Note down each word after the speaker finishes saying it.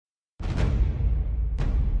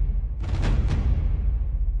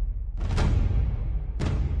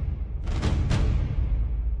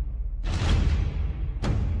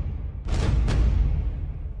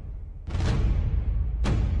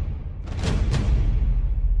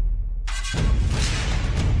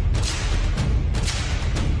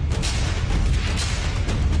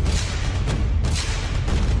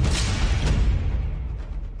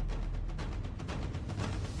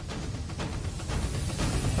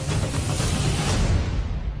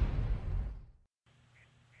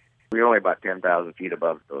only about 10,000 feet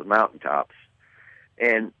above those mountaintops.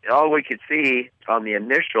 And all we could see on the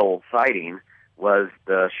initial sighting was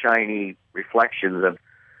the shiny reflections of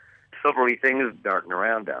silvery things darting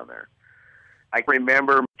around down there. I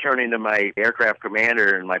remember turning to my aircraft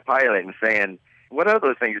commander and my pilot and saying, "What are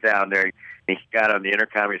those things down there?" He got on the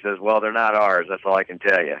intercom, he says, "Well, they're not ours, that's all I can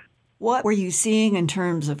tell you." What were you seeing in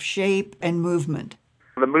terms of shape and movement?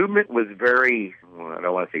 The movement was very, well, I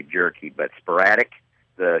don't want to say jerky, but sporadic.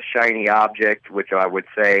 The shiny object, which I would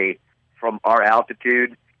say from our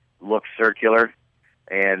altitude, looked circular,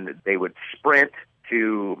 and they would sprint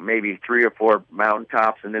to maybe 3 or 4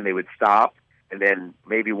 mountaintops, and then they would stop, and then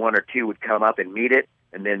maybe 1 or 2 would come up and meet it,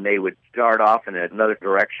 and then they would dart off in another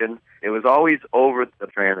direction. It was always over the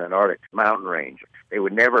Transantarctic mountain range. They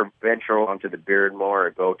would never venture onto the Beardmore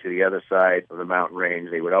or go to the other side of the mountain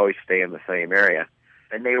range. They would always stay in the same area.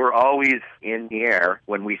 And they were always in the air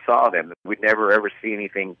when we saw them. We'd never ever see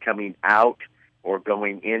anything coming out or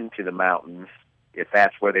going into the mountains, if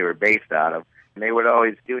that's where they were based out of. And they would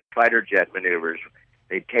always do fighter jet maneuvers.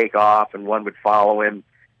 They'd take off, and one would follow him,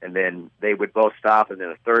 and then they would both stop, and then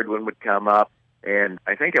a third one would come up. And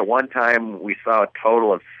I think at one time we saw a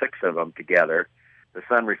total of 6 of them together. The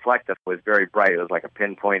sun reflective was very bright. It was like a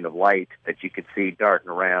pinpoint of light that you could see darting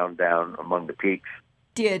around down among the peaks.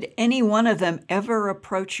 Did any one of them ever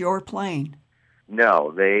approach your plane?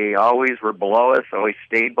 No, they always were below us, always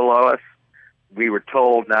stayed below us. We were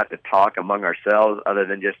told not to talk among ourselves other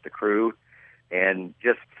than just the crew. And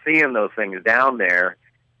just seeing those things down there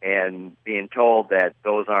and being told that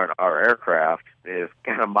those aren't our aircraft is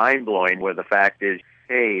kind of mind-blowing, where the fact is,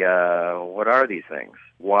 hey, what are these things?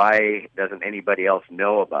 Why doesn't anybody else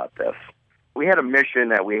know about this? We had a mission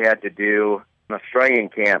that we had to do, an Australian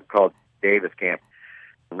camp called Davis Camp.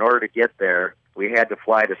 In order to get there, we had to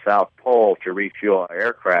fly to South Pole to refuel our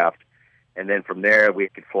aircraft, and then from there we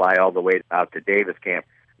could fly all the way out to Davis Camp.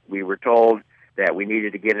 We were told that we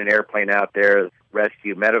needed to get an airplane out there,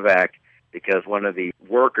 rescue medevac, because one of the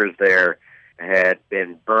workers there had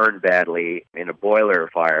been burned badly in a boiler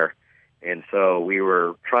fire. And so we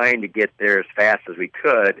were trying to get there as fast as we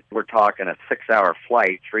could. We're talking a 6-hour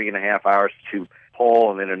flight, 3.5 hours to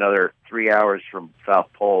Pole, and then another 3 hours from South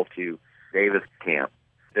Pole to Davis Camp.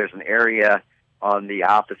 There's an area on the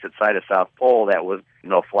opposite side of South Pole that was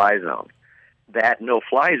no-fly zone. That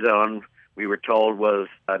no-fly zone, we were told, was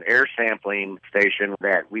an air sampling station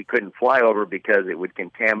that we couldn't fly over because it would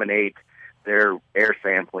contaminate their air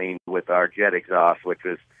sampling with our jet exhaust, which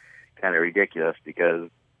was kind of ridiculous because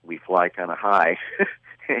we fly kind of high.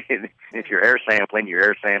 If you're air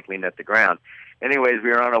sampling at the ground. Anyways, we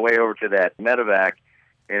were on our way over to that medevac,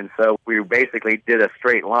 and so we basically did a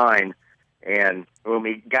straight line. And when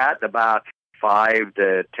we got about 5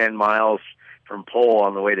 to 10 miles from Pole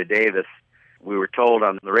on the way to Davis, we were told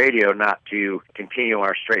on the radio not to continue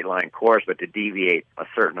our straight line course, but to deviate a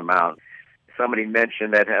certain amount. Somebody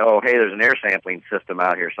mentioned that, oh, hey, there's an air sampling system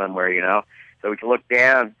out here somewhere, you know. So we can look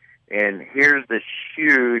down, and here's this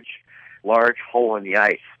huge, large hole in the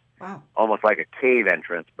ice. Wow. Almost like a cave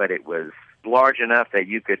entrance, but it was large enough that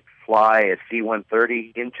you could fly a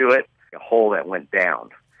C-130 into it, a hole that went down.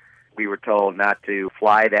 We were told not to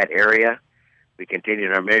fly that area. We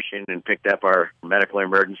continued our mission and picked up our medical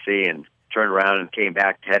emergency and turned around and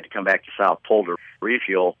had to come back to South Pole to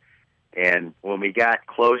refuel. And when we got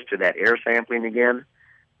close to that air sampling again,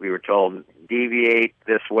 we were told, deviate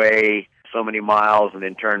this way so many miles and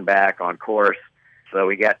then turn back on course. So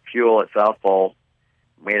we got fuel at South Pole,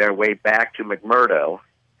 made our way back to McMurdo,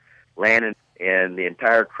 landed, and the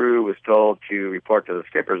entire crew was told to report to the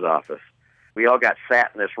skipper's office. We all got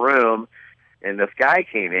sat in this room, and this guy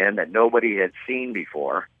came in that nobody had seen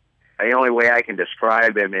before. The only way I can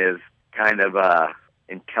describe him is kind of a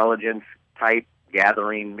intelligence-type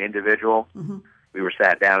gathering individual. Mm-hmm. We were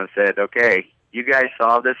sat down and said, okay, you guys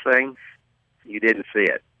saw this thing? You didn't see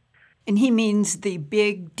it. And he means the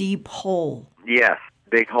big, deep hole. Yes,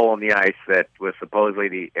 big hole in the ice that was supposedly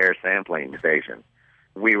the air sampling station.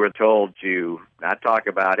 We were told to not talk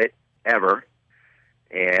about it ever,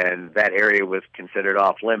 and that area was considered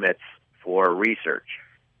off limits for research.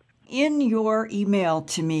 In your email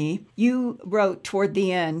to me, you wrote toward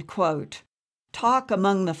the end, quote, talk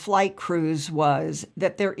among the flight crews was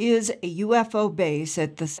that there is a UFO base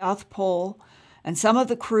at the South Pole, and some of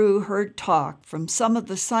the crew heard talk from some of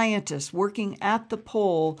the scientists working at the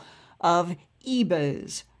pole of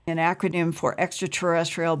EBAs, an acronym for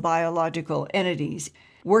extraterrestrial biological entities,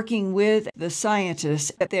 working with the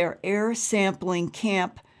scientists at their air sampling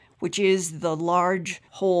camp, which is the large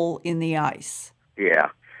hole in the ice. Yeah,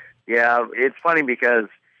 it's funny because,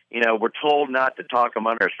 we're told not to talk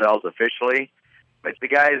among ourselves officially, But the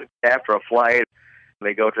guys, after a flight,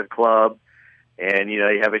 they go to the club, and, you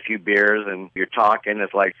have a few beers, and you're talking.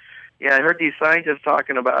 It's like, yeah, I heard these scientists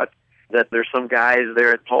talking about that there's some guys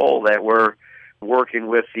there at Pole that were working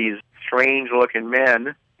with these strange-looking men.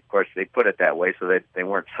 Of course, they put it that way so that they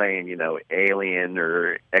weren't saying, alien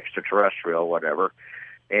or extraterrestrial, whatever.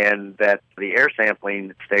 And that the air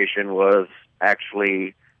sampling station was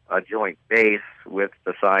actually a joint base with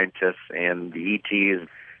the scientists and the ETs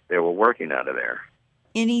that were working out of there.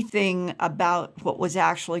 Anything about what was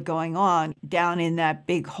actually going on down in that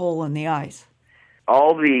big hole in the ice?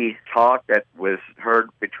 All the talk that was heard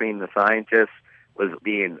between the scientists was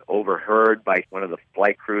being overheard by one of the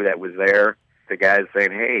flight crew that was there. The guys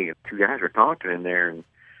saying, hey, two guys were talking in there, and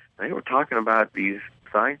they were talking about these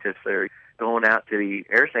scientists that are going out to the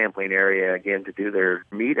air sampling area again to do their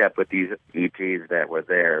meetup with these ETs that were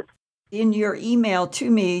there. In your email to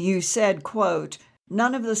me, you said, quote,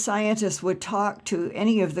 none of the scientists would talk to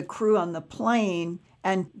any of the crew on the plane,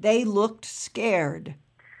 and they looked scared.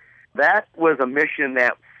 That was a mission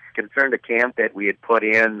that concerned a camp that we had put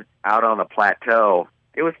in out on a plateau.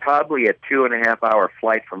 It was probably a 2.5-hour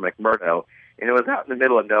flight from McMurdo, and it was out in the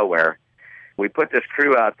middle of nowhere. We put this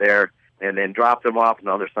crew out there and then dropped them off in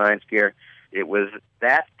all their science gear. It was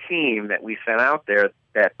that team that we sent out there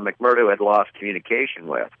that McMurdo had lost communication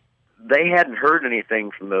with. They hadn't heard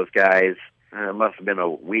anything from those guys. It must have been a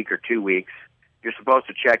week or 2 weeks. You're supposed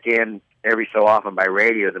to check in every so often by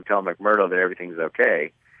radio to tell McMurdo that everything's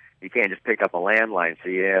okay. You can't just pick up a landline, so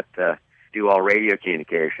you have to do all radio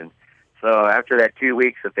communication. So after that 2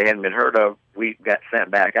 weeks that they hadn't been heard of, we got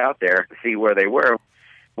sent back out there to see where they were.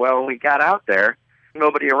 Well, when we got out there,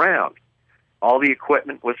 nobody around. All the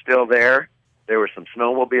equipment was still there. There were some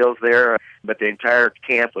snowmobiles there, but the entire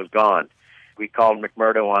camp was gone. We called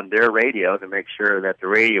McMurdo on their radio to make sure that the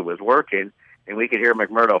radio was working, and we could hear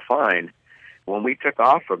McMurdo fine. When we took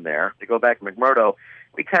off from there to go back to McMurdo,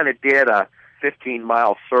 we kind of did a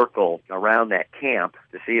 15-mile circle around that camp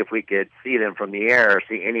to see if we could see them from the air,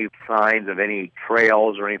 see any signs of any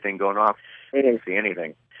trails or anything going off. We didn't see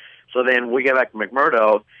anything. So then we get back to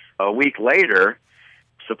McMurdo. A week later,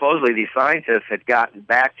 supposedly these scientists had gotten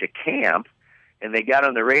back to camp, and they got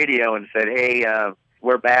on the radio and said, hey,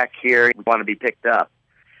 we're back here. We want to be picked up.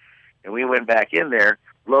 And we went back in there,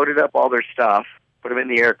 loaded up all their stuff, put them in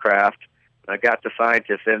the aircraft. I got the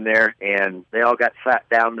scientists in there, and they all got sat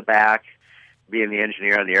down in the back, being the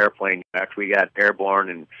engineer on the airplane. After we got airborne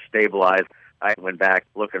and stabilized, I went back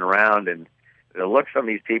looking around, and the looks on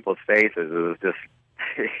these people's faces, it was just,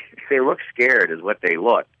 they looked scared is what they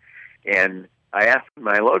looked. And I asked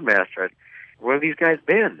my loadmaster, where have these guys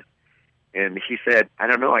been? And he said, I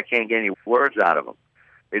don't know, I can't get any words out of them.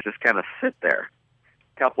 They just kind of sit there.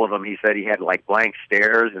 A couple of them, he said he had like blank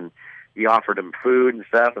stares, and he offered them food and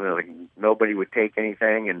stuff, and like nobody would take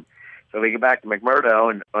anything. And so they get back to McMurdo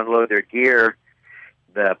and unload their gear.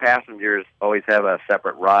 The passengers always have a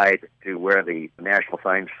separate ride to where the National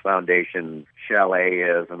Science Foundation chalet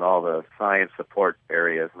is and all the science support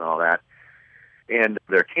areas and all that. And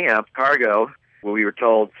their camp, cargo, well, we were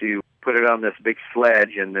told to put it on this big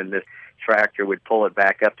sledge, and then this tractor would pull it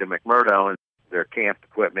back up to McMurdo, and their camp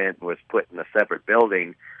equipment was put in a separate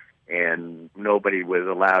building, and nobody was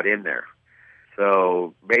allowed in there.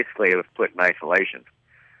 So basically it was put in isolation.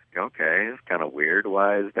 Okay, it's kind of weird.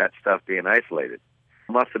 Why is that stuff being isolated?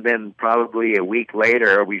 Must have been probably a week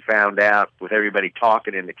later we found out, with everybody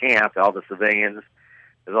talking in the camp, all the civilians,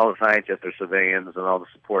 because all the scientists are civilians and all the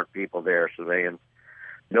support people there are civilians.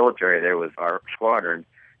 Military there was our squadron,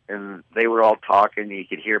 and they were all talking. You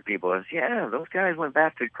could hear people say, yeah, those guys went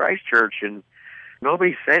back to Christchurch and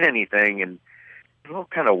nobody said anything, and there's all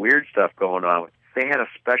kind of weird stuff going on. They had a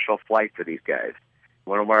special flight for these guys.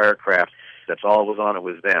 One of our aircraft, that's all was on it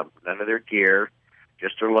was them. None of their gear,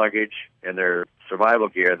 just their luggage and their survival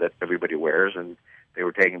gear that everybody wears, and they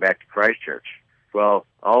were taken back to Christchurch. Well,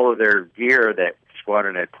 all of their gear that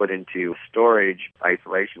squadron had put into storage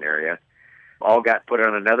isolation area all got put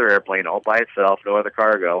on another airplane all by itself, no other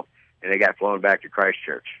cargo, and they got flown back to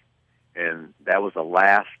Christchurch. And that was the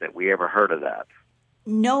last that we ever heard of that.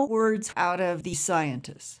 No words out of the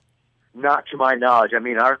scientists? Not to my knowledge. I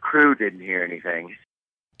mean, our crew didn't hear anything.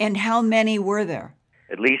 And how many were there?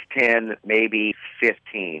 At least 10, maybe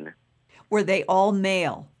 15. Were they all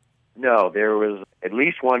male? No, there was at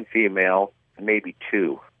least one female, maybe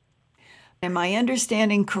two. Am I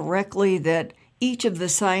understanding correctly that each of the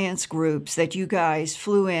science groups that you guys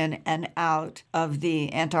flew in and out of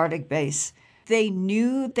the Antarctic base, they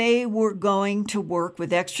knew they were going to work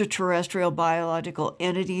with extraterrestrial biological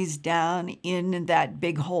entities down in that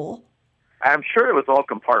big hole? I'm sure it was all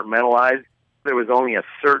compartmentalized. There was only a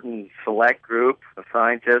certain select group of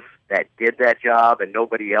scientists that did that job, and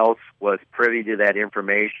nobody else was privy to that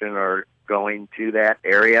information or going to that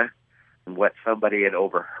area. And what somebody had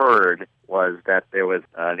overheard was that there was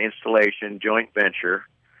an installation joint venture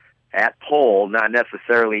at Pole, not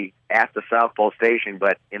necessarily at the South Pole Station,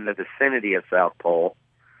 but in the vicinity of South Pole.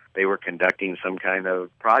 They were conducting some kind of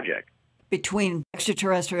project between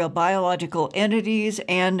extraterrestrial biological entities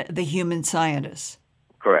and the human scientists.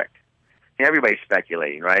 Correct. Everybody's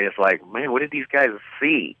speculating, right? It's like, man, what did these guys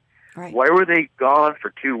see? Right. Why were they gone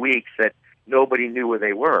for 2 weeks that nobody knew where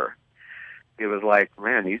they were? It was like,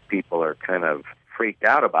 man, these people are kind of freaked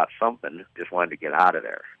out about something, just wanted to get out of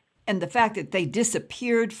there. And the fact that they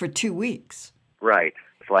disappeared for 2 weeks. Right.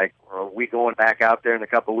 It's like, are we going back out there in a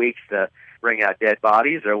couple of weeks to bring out dead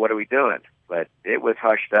bodies, or what are we doing? But it was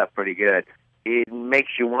hushed up pretty good. It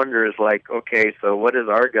makes you wonder, is like, okay, so what is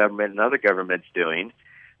our government and other governments doing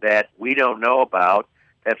that we don't know about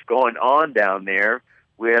that's going on down there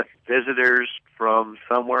with visitors from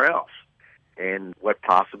somewhere else? And what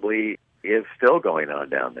possibly is still going on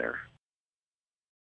down there?